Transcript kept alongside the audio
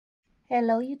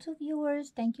Hello YouTube viewers,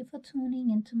 thank you for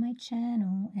tuning into my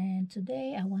channel, and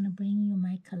today I want to bring you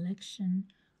my collection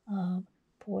of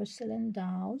porcelain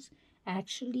dolls.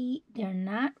 Actually, they're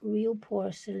not real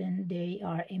porcelain, they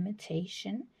are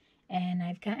imitation, and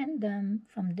I've gotten them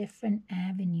from different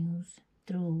avenues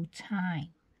through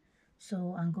time.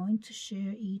 So I'm going to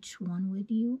share each one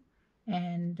with you,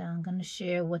 and I'm going to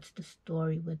share what's the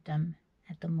story with them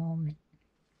at the moment.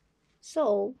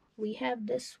 So we have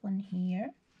this one here.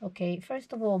 Okay,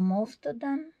 first of all, most of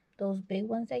them, those big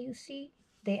ones that you see,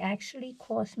 they actually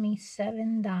cost me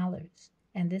 $7.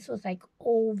 And this was like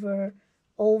over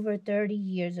 30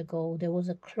 years ago. There was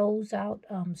a closeout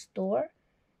store,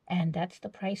 and that's the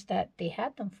price that they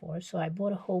had them for. So I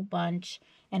bought a whole bunch,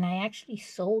 and I actually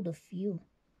sold a few.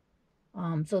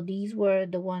 So these were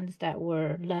the ones that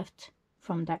were left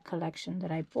from that collection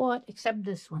that I bought, except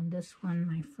this one. This one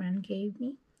my friend gave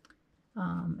me.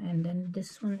 And then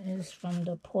this one is from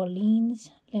the Porcelain's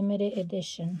limited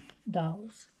edition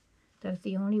dolls. That's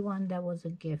the only one that was a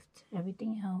gift.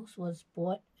 Everything else was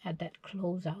bought at that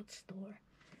closeout store.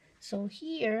 So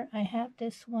here I have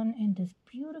this one in this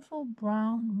beautiful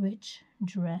brown rich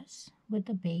dress with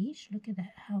the beige. Look at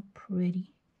that, how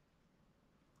pretty.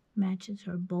 Matches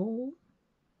her bowl.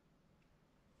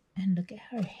 And look at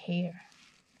her hair.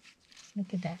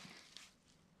 Look at that.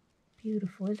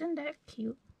 Beautiful. Isn't that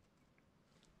cute?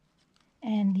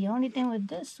 And the only thing with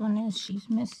this one is she's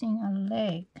missing a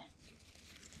leg.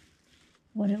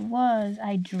 What it was,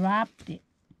 I dropped it.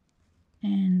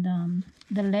 And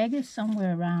the leg is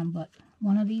somewhere around, but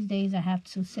one of these days I have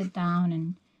to sit down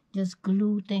and just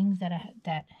glue things that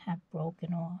have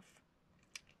broken off.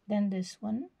 Then this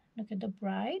one, look at the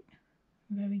bride.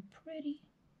 Very pretty.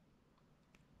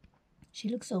 She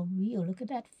looks so real. Look at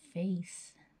that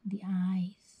face, the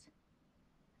eyes,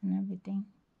 and everything.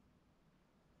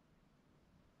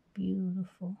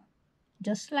 Beautiful.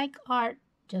 Just like art,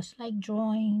 just like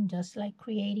drawing, just like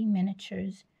creating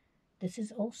miniatures, this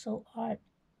is also art.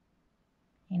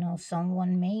 You know,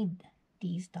 someone made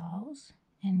these dolls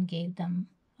and gave them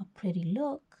a pretty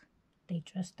look. They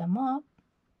dressed them up.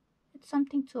 It's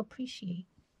something to appreciate.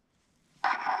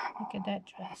 Look at that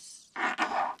dress.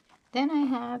 Then I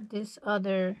have this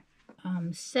other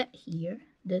set here.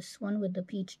 This one with the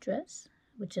peach dress,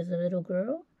 which is a little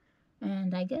girl.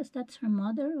 And I guess that's her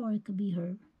mother, or it could be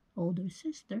her older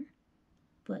sister.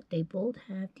 But they both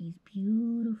have these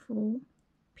beautiful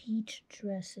peach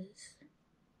dresses.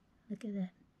 Look at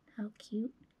that. How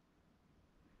cute.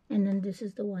 And then this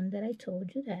is the one that I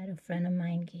told you that a friend of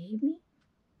mine gave me.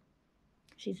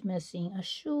 She's missing a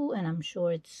shoe, and I'm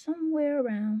sure it's somewhere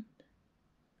around.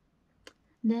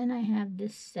 Then I have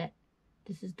this set.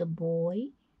 This is the boy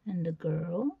and the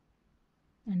girl.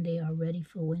 And they are ready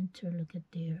for winter. Look at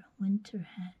their winter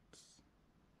hats.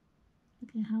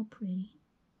 Look at how pretty.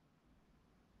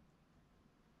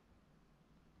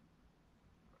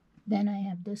 Then I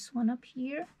have this one up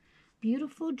here.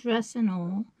 Beautiful dress and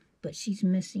all, but she's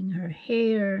missing her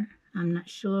hair. I'm not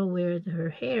sure where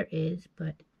her hair is,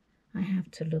 but I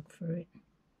have to look for it.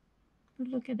 But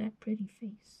look at that pretty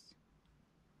face.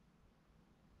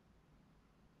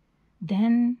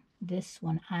 Then this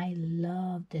one, I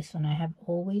love this one. I have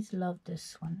always loved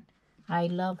this one. I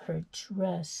love her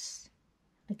dress.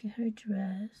 Look at her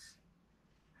dress,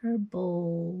 her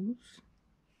bows,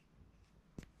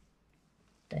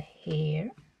 the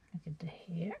hair. Look at the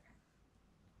hair.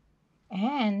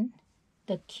 And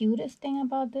the cutest thing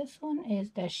about this one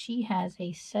is that she has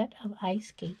a set of ice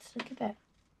skates. Look at that.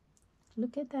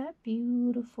 Look at that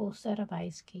beautiful set of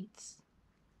ice skates.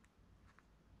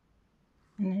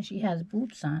 And then she has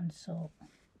boots on, so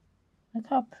look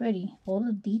how pretty. All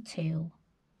the detail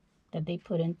that they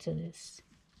put into this.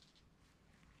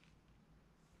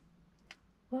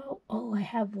 Well, oh, I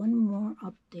have one more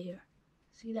up there.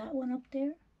 See that one up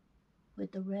there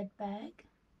with the red bag?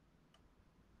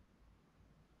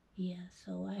 Yeah,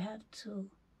 so I have to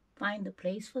find a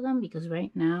place for them because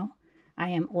right now I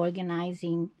am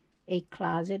organizing a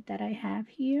closet that I have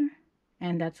here.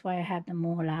 And that's why I have them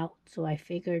all out. So I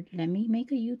figured, let me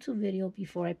make a YouTube video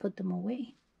before I put them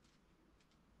away.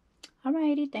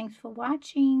 Alrighty, thanks for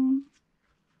watching.